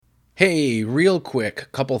Hey, real quick, a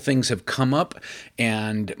couple things have come up,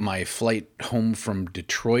 and my flight home from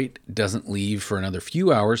Detroit doesn't leave for another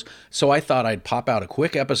few hours, so I thought I'd pop out a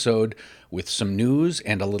quick episode with some news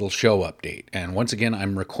and a little show update. And once again,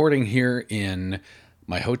 I'm recording here in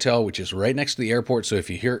my hotel, which is right next to the airport, so if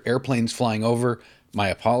you hear airplanes flying over, my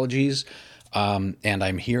apologies. And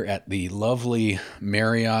I'm here at the lovely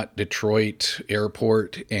Marriott Detroit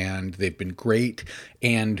airport, and they've been great.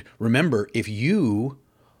 And remember, if you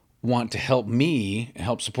want to help me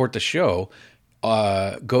help support the show,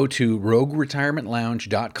 go to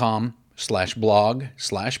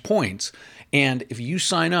rogueretirementlounge.com/blog/points. And if you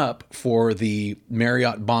sign up for the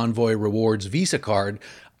Marriott Bonvoy Rewards Visa card,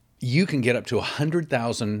 you can get up to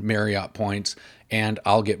 100,000 Marriott points, and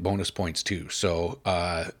I'll get bonus points too. So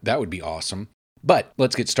that would be awesome. But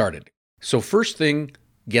let's get started. So first thing,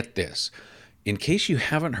 get this. In case you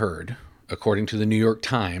haven't heard, according to the New York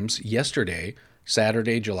Times, yesterday,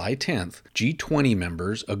 Saturday, July 10th, G20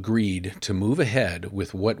 members agreed to move ahead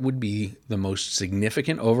with what would be the most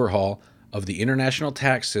significant overhaul of the international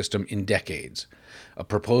tax system in decades. A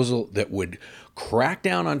proposal that would crack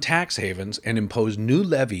down on tax havens and impose new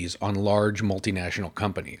levies on large multinational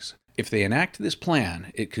companies. If they enact this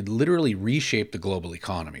plan, it could literally reshape the global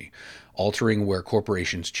economy, altering where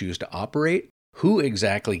corporations choose to operate, who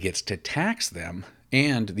exactly gets to tax them,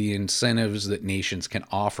 and the incentives that nations can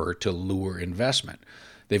offer to lure investment.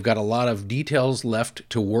 They've got a lot of details left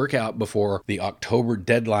to work out before the October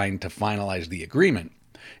deadline to finalize the agreement.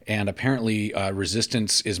 And apparently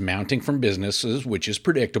resistance is mounting from businesses, which is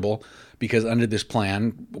predictable, because under this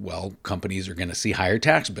plan, well, companies are going to see higher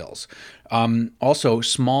tax bills. Also,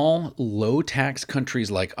 small, low-tax countries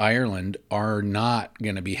like Ireland are not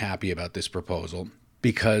going to be happy about this proposal,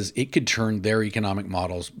 because it could turn their economic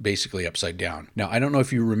models basically upside down. Now, I don't know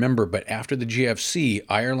if you remember, but after the GFC,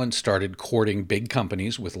 Ireland started courting big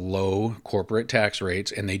companies with low corporate tax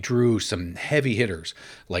rates, and they drew some heavy hitters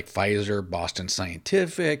like Pfizer, Boston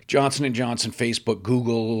Scientific, Johnson & Johnson, Facebook,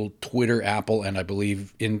 Google, Twitter, Apple, and I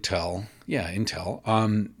believe Intel. Yeah, Intel.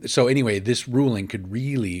 So anyway, this ruling could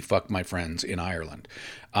really fuck my friends in Ireland.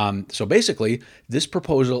 So basically, this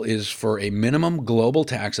proposal is for a minimum global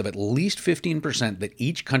tax of at least 15% that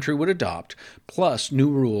each country would adopt, plus new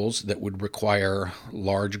rules that would require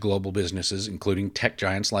large global businesses, including tech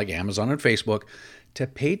giants like Amazon and Facebook, to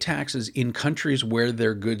pay taxes in countries where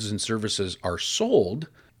their goods and services are sold,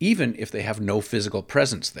 even if they have no physical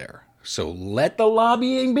presence there. So let the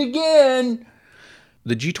lobbying begin!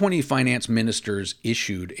 The G20 finance ministers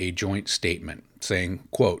issued a joint statement saying,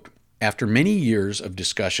 quote, "After many years of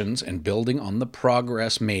discussions and building on the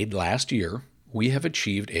progress made last year, we have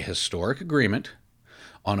achieved a historic agreement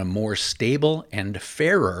on a more stable and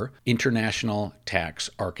fairer international tax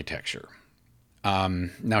architecture."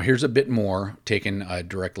 Now, here's a bit more taken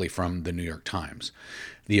directly from the New York Times.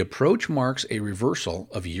 The approach marks a reversal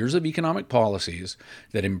of years of economic policies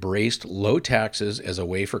that embraced low taxes as a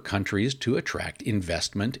way for countries to attract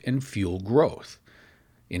investment and fuel growth.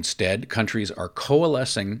 Instead, countries are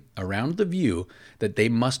coalescing around the view that they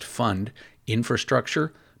must fund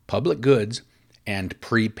infrastructure, public goods, and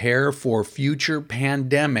prepare for future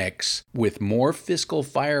pandemics with more fiscal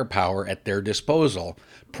firepower at their disposal,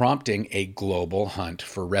 prompting a global hunt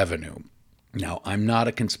for revenue. Now, I'm not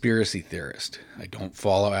a conspiracy theorist. I don't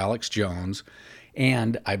follow Alex Jones,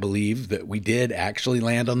 and I believe that we did actually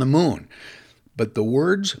land on the moon. But the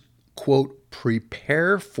words, quote,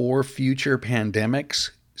 "prepare for future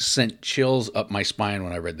pandemics," sent chills up my spine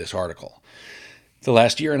when I read this article. The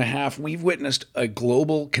last year and a half, we've witnessed a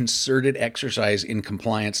global concerted exercise in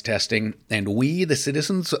compliance testing, and we, the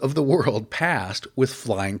citizens of the world, passed with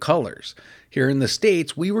flying colors. Here in the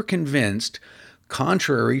States, we were convinced,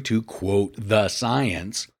 contrary to, quote, "the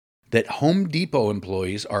science," that Home Depot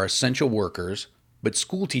employees are essential workers, but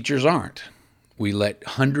school teachers aren't. We let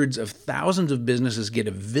hundreds of thousands of businesses get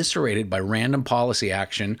eviscerated by random policy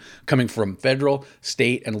action coming from federal,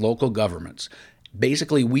 state, and local governments.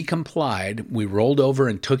 Basically, we complied, we rolled over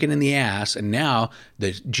and took it in the ass, and now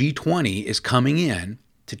the G20 is coming in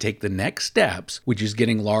to take the next steps, which is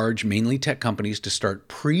getting large, mainly tech companies to start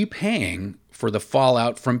prepaying for the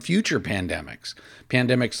fallout from future pandemics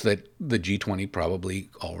that the G20 probably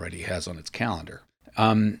already has on its calendar.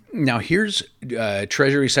 Now, here's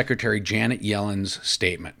Treasury Secretary Janet Yellen's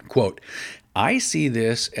statement, quote, "I see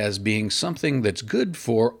this as being something that's good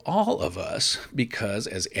for all of us because,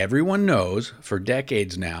 as everyone knows, for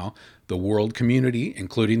decades now, the world community,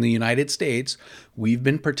 including the United States, we've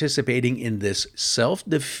been participating in this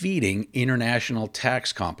self-defeating international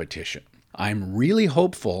tax competition. I'm really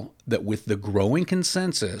hopeful that with the growing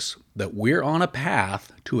consensus that we're on a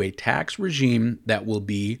path to a tax regime that will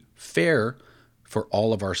be fair for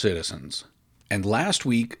all of our citizens. And last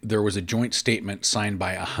week, there was a joint statement signed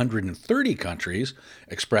by 130 countries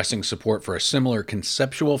expressing support for a similar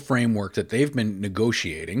conceptual framework that they've been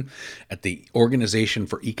negotiating at the Organization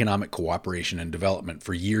for Economic Cooperation and Development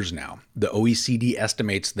for years now. The OECD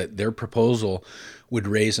estimates that their proposal would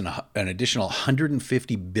raise an additional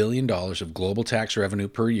 $150 billion of global tax revenue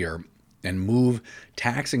per year and move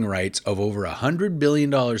taxing rights of over $100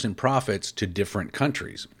 billion in profits to different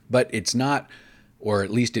countries. But it's not, or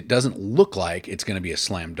at least it doesn't look like it's going to be a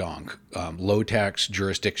slam dunk. Low tax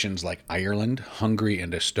jurisdictions like Ireland, Hungary,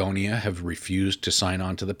 and Estonia have refused to sign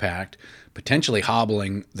on to the pact, potentially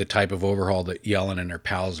hobbling the type of overhaul that Yellen and her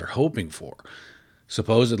pals are hoping for.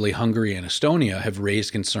 Supposedly, Hungary and Estonia have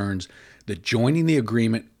raised concerns that joining the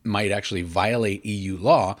agreement might actually violate EU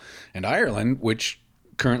law, and Ireland, which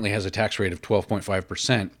currently has a tax rate of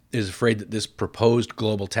 12.5%, is afraid that this proposed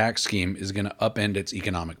global tax scheme is going to upend its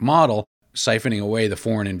economic model, siphoning away the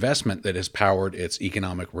foreign investment that has powered its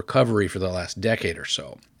economic recovery for the last decade or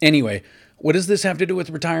so. Anyway, what does this have to do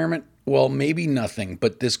with retirement? Well, maybe nothing,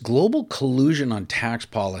 but this global collusion on tax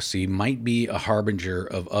policy might be a harbinger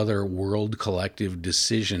of other world collective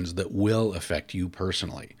decisions that will affect you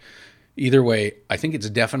personally. Either way, I think it's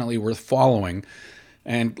definitely worth following.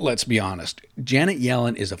 And let's be honest, Janet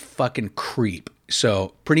Yellen is a fucking creep,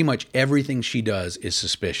 so pretty much everything she does is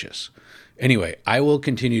suspicious. Anyway, I will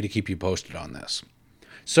continue to keep you posted on this.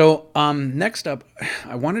 So next up,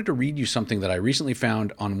 I wanted to read you something that I recently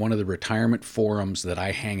found on one of the retirement forums that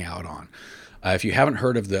I hang out on. If you haven't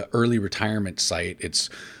heard of the early retirement site, it's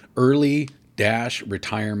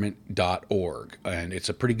early-retirement.org, and it's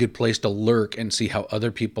a pretty good place to lurk and see how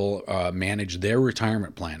other people manage their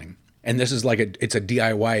retirement planning. And this is it's a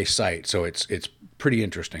DIY site, so it's pretty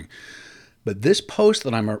interesting. But this post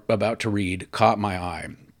that I'm about to read caught my eye.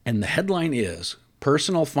 And the headline is,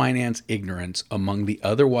 Personal Finance Ignorance Among the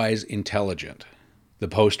Otherwise Intelligent. The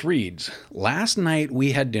post reads, last night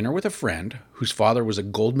we had dinner with a friend whose father was a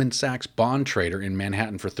Goldman Sachs bond trader in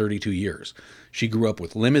Manhattan for 32 years. She grew up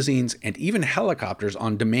with limousines and even helicopters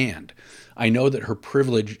on demand. I know that her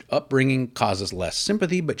privileged upbringing causes less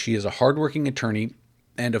sympathy, but she is a hardworking attorney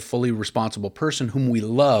and a fully responsible person whom we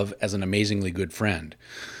love as an amazingly good friend.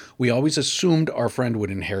 We always assumed our friend would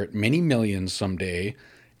inherit many millions someday,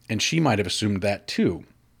 and she might have assumed that too.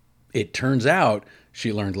 It turns out,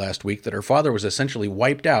 she learned last week, that her father was essentially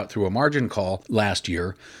wiped out through a margin call last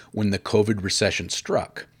year when the COVID recession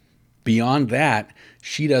struck. Beyond that,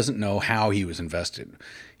 she doesn't know how he was invested.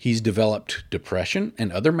 He's developed depression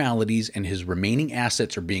and other maladies, and his remaining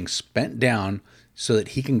assets are being spent down so that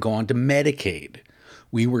he can go on to Medicaid.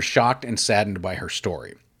 We were shocked and saddened by her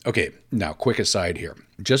story. Okay, now quick aside here.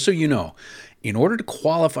 Just so you know, in order to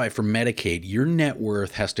qualify for Medicaid, your net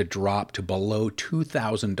worth has to drop to below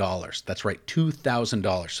 $2,000. That's right,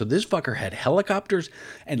 $2,000. So this fucker had helicopters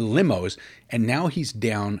and limos, and now he's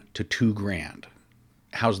down to $2,000.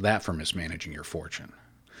 How's that for mismanaging your fortune?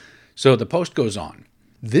 So the post goes on.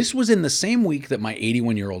 This was in the same week that my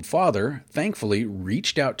 81-year-old father, thankfully,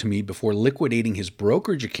 reached out to me before liquidating his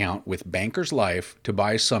brokerage account with Bankers Life to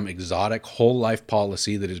buy some exotic whole life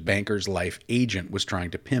policy that his Bankers Life agent was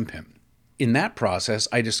trying to pimp him. In that process,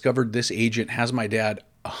 I discovered this agent has my dad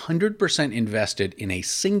 100% invested in a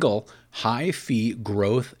single high-fee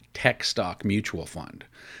growth tech stock mutual fund.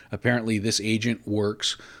 Apparently, this agent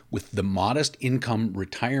works with the modest income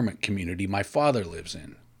retirement community my father lives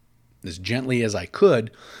in. As gently as I could,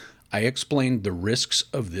 I explained the risks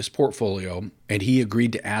of this portfolio, and he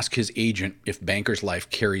agreed to ask his agent if Bankers Life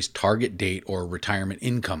carries target date or retirement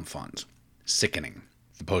income funds. Sickening.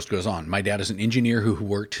 The post goes on. My dad is an engineer who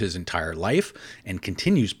worked his entire life and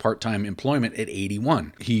continues part-time employment at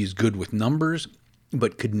 81. He's good with numbers,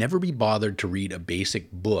 but could never be bothered to read a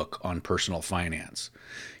basic book on personal finance.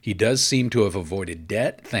 He does seem to have avoided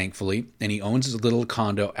debt, thankfully, and he owns his little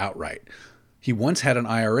condo outright. He once had an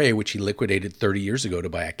IRA which he liquidated 30 years ago to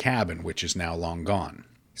buy a cabin, which is now long gone.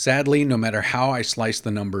 Sadly, no matter how I slice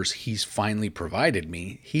the numbers he's finally provided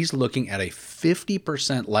me, he's looking at a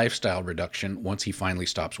 50% lifestyle reduction once he finally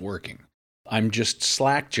stops working. I'm just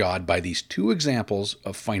slack-jawed by these two examples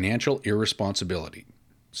of financial irresponsibility.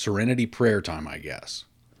 Serenity prayer time, I guess.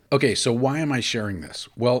 Okay, so why am I sharing this?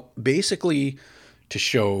 Well, basically to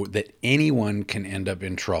show that anyone can end up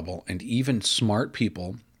in trouble, and even smart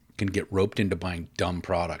people can get roped into buying dumb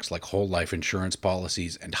products like whole life insurance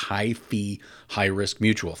policies and high-fee, high-risk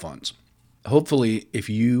mutual funds. hopefully, if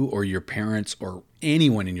you or your parents or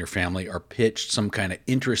anyone in your family are pitched some kind of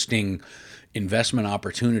interesting investment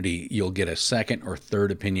opportunity, you'll get a second or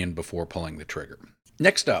third opinion before pulling the trigger.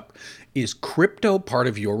 Next up, is crypto part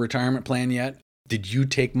of your retirement plan yet? Did you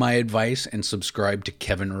take my advice and subscribe to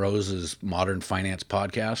Kevin Rose's Modern Finance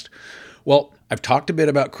podcast? Well, I've talked a bit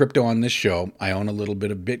about crypto on this show. I own a little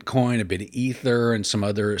bit of Bitcoin, a bit of Ether, and some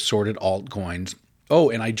other assorted altcoins. Oh,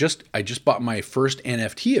 and I just bought my first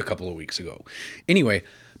NFT a couple of weeks ago. Anyway,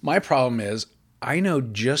 my problem is I know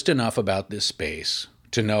just enough about this space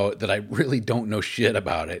to know that I really don't know shit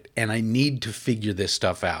about it, and I need to figure this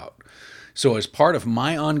stuff out. So as part of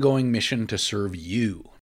my ongoing mission to serve you,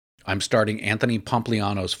 I'm starting Anthony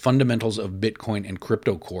Pompliano's Fundamentals of Bitcoin and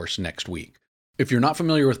Crypto course next week. If you're not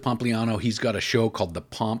familiar with Pompliano, he's got a show called The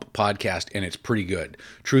Pomp Podcast, and it's pretty good.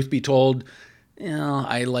 Truth be told,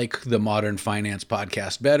 I like the Modern Finance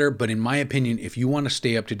podcast better, but in my opinion, if you want to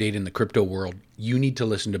stay up to date in the crypto world, you need to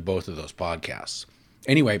listen to both of those podcasts.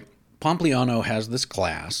 Anyway, Pompliano has this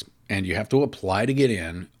class, and you have to apply to get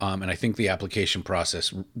in, and I think the application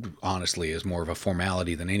process, honestly, is more of a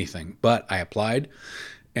formality than anything. But I applied,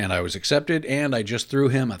 and I was accepted, and I just threw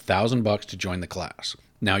him $1,000 to join the class.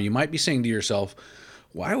 Now, you might be saying to yourself,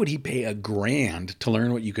 why would he pay $1,000 to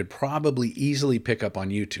learn what you could probably easily pick up on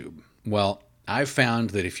YouTube? Well, I've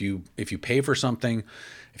found that if you pay for something,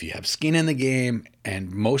 if you have skin in the game,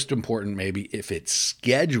 and most important, maybe if it's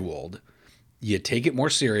scheduled, you take it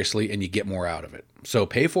more seriously and you get more out of it. So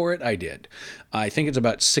pay for it, I did. I think it's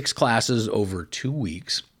about 6 classes over 2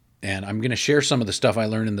 weeks, and I'm going to share some of the stuff I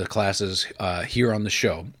learned in the classes here on the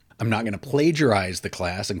show. I'm not going to plagiarize the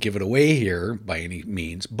class and give it away here by any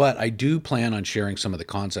means, but I do plan on sharing some of the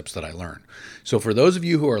concepts that I learned. So for those of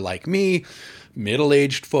you who are like me,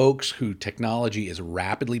 middle-aged folks who technology is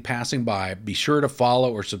rapidly passing by, be sure to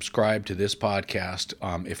follow or subscribe to this podcast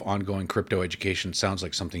if ongoing crypto education sounds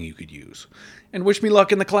like something you could use. And wish me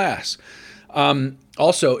luck in the class.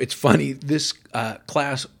 Also, it's funny, this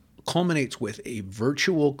class culminates with a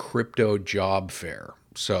virtual crypto job fair.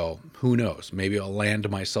 So who knows? Maybe I'll land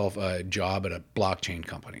myself a job at a blockchain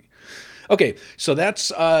company. Okay, so that's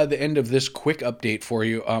the end of this quick update for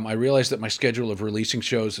you. I realize that my schedule of releasing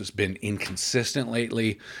shows has been inconsistent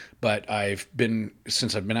lately, but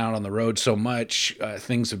since I've been out on the road so much,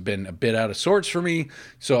 things have been a bit out of sorts for me.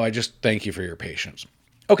 So I just thank you for your patience.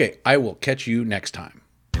 Okay, I will catch you next time.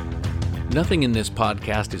 Nothing in this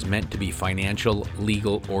podcast is meant to be financial,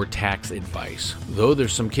 legal, or tax advice. Though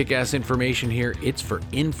there's some kick-ass information here, it's for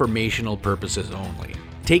informational purposes only.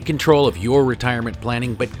 Take control of your retirement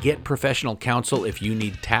planning, but get professional counsel if you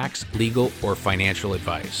need tax, legal, or financial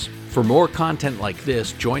advice. For more content like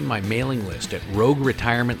this, join my mailing list at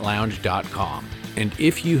rogueretirementlounge.com. And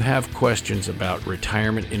if you have questions about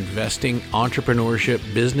retirement investing, entrepreneurship,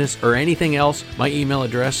 business, or anything else, my email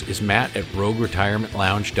address is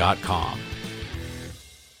matt@rogueretirementlounge.com.